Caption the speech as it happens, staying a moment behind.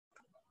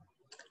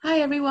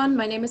Hi everyone,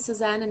 my name is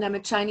Suzanne and I'm a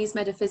Chinese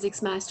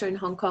metaphysics master in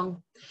Hong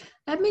Kong.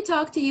 Let me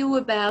talk to you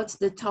about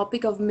the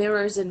topic of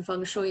mirrors in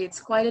Feng Shui. It's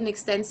quite an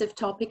extensive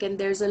topic and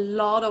there's a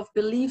lot of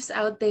beliefs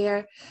out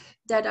there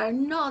that are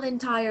not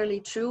entirely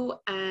true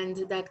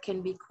and that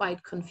can be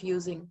quite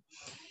confusing.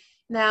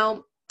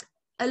 Now,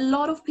 a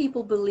lot of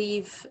people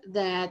believe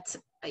that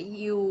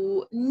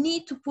you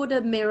need to put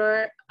a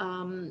mirror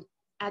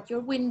at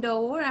your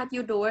window or at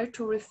your door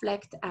to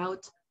reflect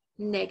out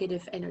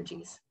negative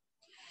energies.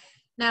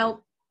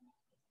 Now,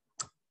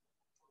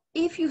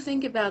 if you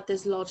think about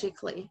this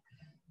logically,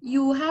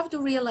 you have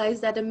to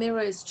realize that a mirror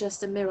is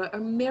just a mirror. A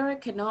mirror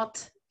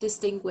cannot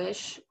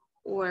distinguish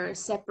or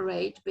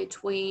separate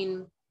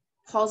between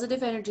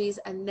positive energies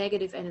and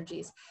negative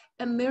energies.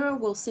 A mirror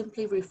will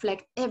simply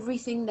reflect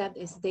everything that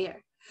is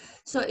there.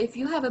 So if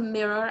you have a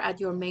mirror at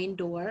your main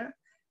door,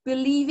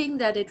 believing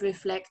that it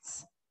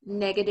reflects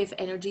negative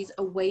energies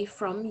away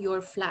from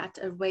your flat,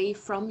 away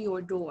from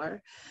your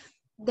door,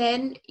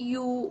 then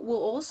you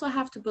will also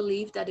have to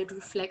believe that it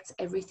reflects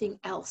everything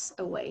else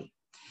away.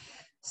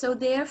 So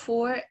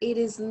therefore, it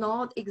is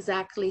not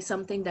exactly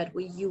something that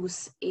we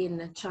use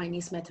in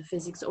Chinese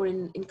metaphysics or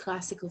in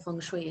classical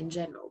feng shui in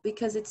general,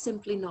 because it's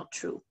simply not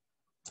true.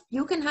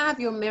 You can have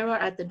your mirror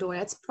at the door,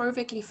 that's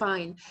perfectly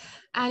fine.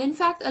 And in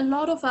fact, a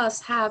lot of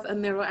us have a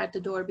mirror at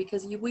the door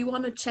because we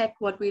want to check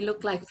what we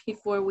look like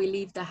before we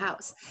leave the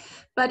house.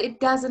 But it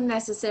doesn't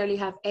necessarily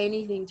have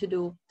anything to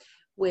do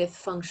with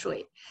feng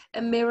shui.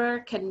 A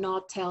mirror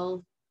cannot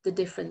tell the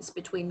difference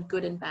between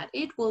good and bad.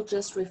 It will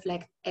just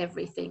reflect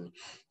everything.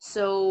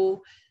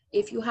 So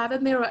if you have a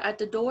mirror at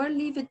the door,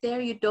 leave it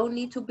there. You don't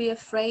need to be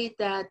afraid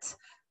that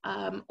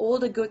all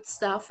the good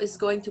stuff is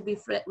going to be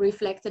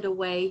reflected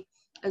away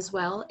as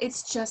well.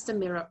 It's just a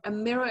mirror. A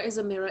mirror is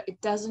a mirror. It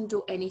doesn't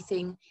do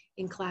anything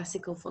in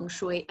classical feng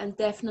shui, and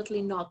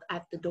definitely not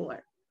at the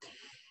door.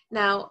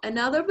 Now,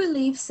 another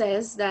belief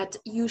says that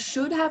you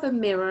should have a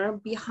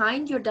mirror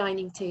behind your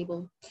dining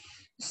table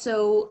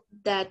so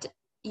that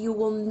you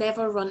will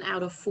never run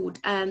out of food.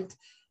 And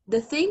the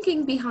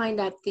thinking behind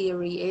that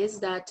theory is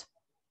that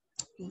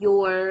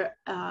your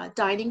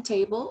dining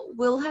table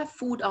will have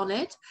food on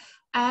it,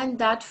 and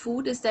that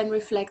food is then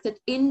reflected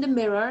in the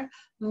mirror,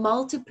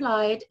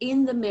 multiplied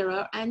in the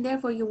mirror, and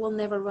therefore you will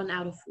never run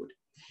out of food.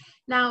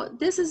 Now,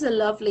 this is a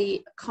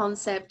lovely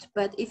concept,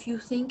 but if you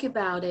think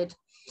about it,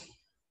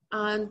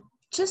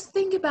 just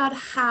think about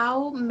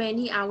how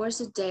many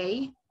hours a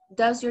day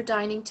does your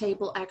dining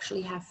table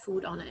actually have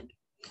food on it.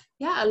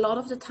 Yeah, a lot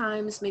of the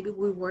times maybe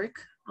we work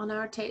on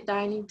our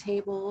dining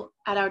table,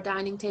 at our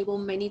dining table.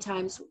 Many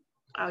times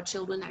our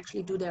children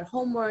actually do their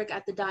homework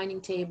at the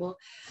dining table.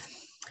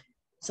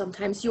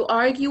 Sometimes you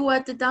argue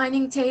at the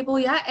dining table.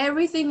 Yeah,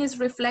 everything is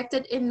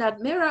reflected in that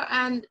mirror,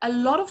 and a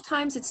lot of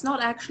times it's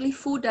not actually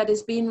food that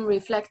is being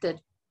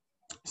reflected.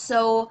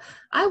 So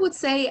I would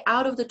say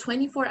out of the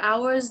 24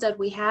 hours that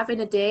we have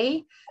in a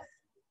day,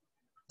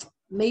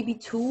 maybe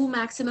 2,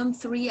 maximum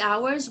 3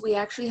 hours, we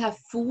actually have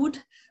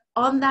food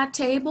on that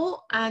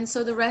table. And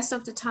so the rest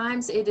of the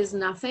times it is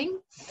nothing.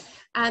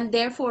 And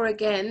therefore,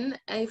 again,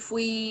 if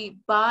we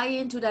buy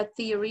into that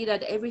theory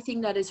that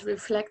everything that is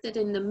reflected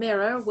in the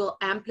mirror will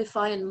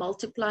amplify and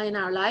multiply in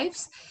our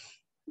lives,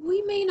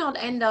 we may not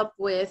end up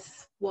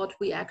with what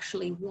we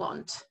actually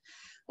want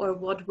or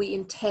what we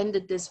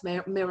intended this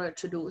mirror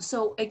to do.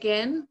 So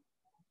again,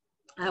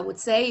 I would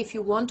say if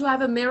you want to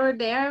have a mirror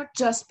there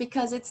just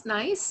because it's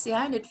nice,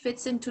 yeah, and it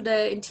fits into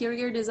the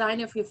interior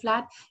design of your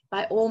flat,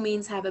 by all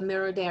means have a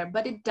mirror there,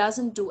 but it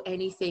doesn't do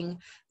anything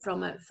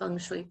from a feng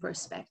shui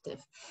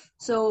perspective.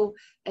 So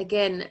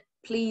again,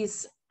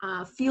 please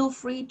feel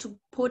free to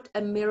put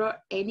a mirror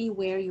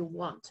anywhere you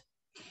want.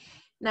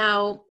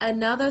 Now,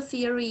 another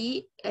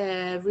theory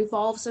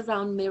revolves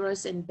around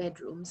mirrors in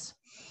bedrooms.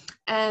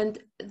 And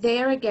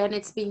there again,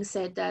 it's being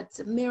said that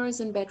mirrors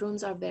in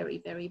bedrooms are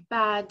very, very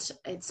bad.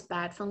 It's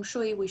bad feng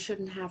shui. We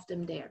shouldn't have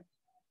them there.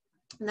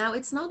 Now,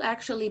 it's not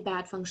actually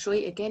bad feng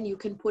shui. Again, you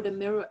can put a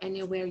mirror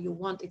anywhere you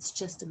want. It's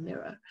just a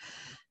mirror.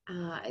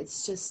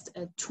 It's just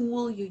a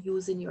tool you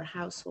use in your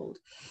household.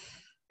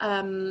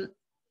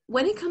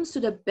 When it comes to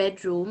the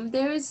bedroom,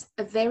 there is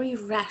a very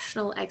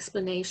rational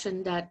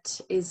explanation that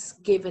is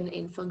given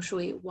in feng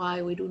shui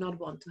why we do not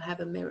want to have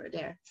a mirror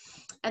there.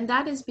 And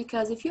that is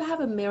because if you have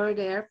a mirror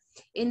there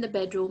in the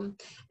bedroom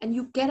and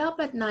you get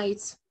up at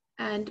night,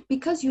 and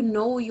because you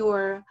know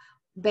your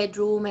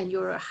bedroom and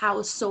your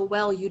house so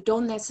well, you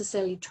don't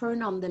necessarily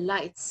turn on the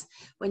lights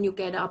when you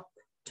get up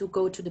to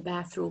go to the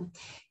bathroom.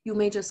 You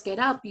may just get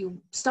up, you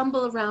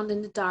stumble around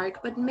in the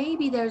dark, but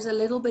maybe there's a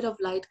little bit of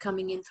light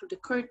coming in through the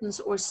curtains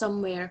or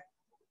somewhere.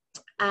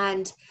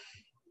 And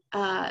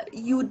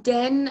you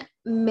then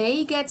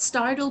may get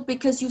startled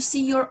because you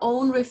see your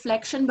own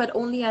reflection, but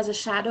only as a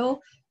shadow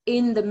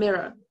in the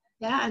mirror.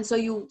 Yeah, and so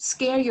you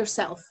scare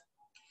yourself.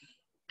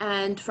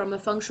 And from a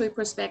feng shui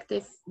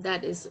perspective,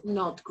 that is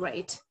not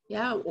great.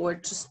 Yeah, or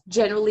just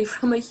generally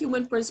from a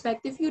human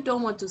perspective, you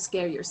don't want to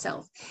scare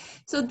yourself.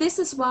 So this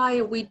is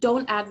why we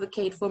don't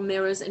advocate for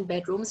mirrors in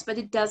bedrooms, but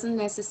it doesn't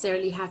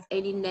necessarily have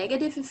any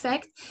negative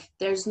effect.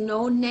 There's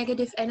no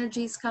negative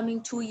energies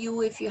coming to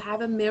you if you have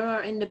a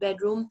mirror in the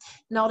bedroom,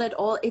 not at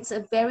all. It's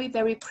a very,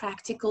 very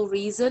practical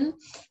reason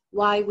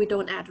why we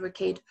don't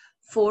advocate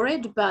for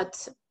it,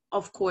 but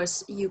of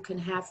course you can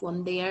have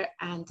one there,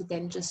 and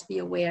then just be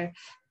aware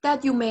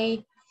that you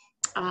may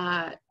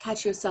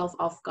catch yourself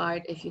off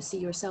guard if you see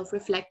yourself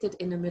reflected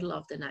in the middle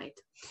of the night.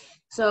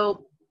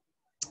 So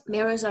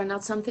mirrors are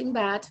not something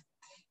bad.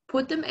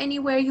 Put them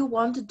anywhere you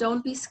want.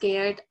 Don't be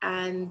scared,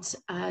 and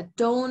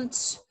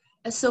don't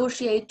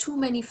associate too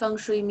many feng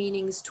shui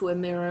meanings to a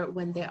mirror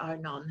when there are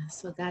none.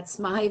 So that's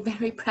my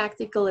very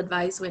practical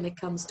advice when it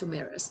comes to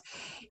mirrors.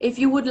 If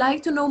you would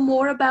like to know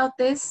more about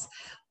this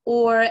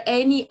or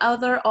any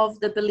other of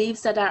the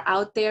beliefs that are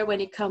out there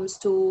when it comes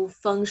to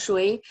feng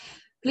shui,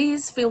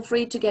 please feel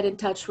free to get in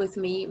touch with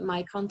me.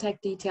 My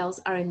contact details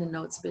are in the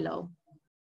notes below.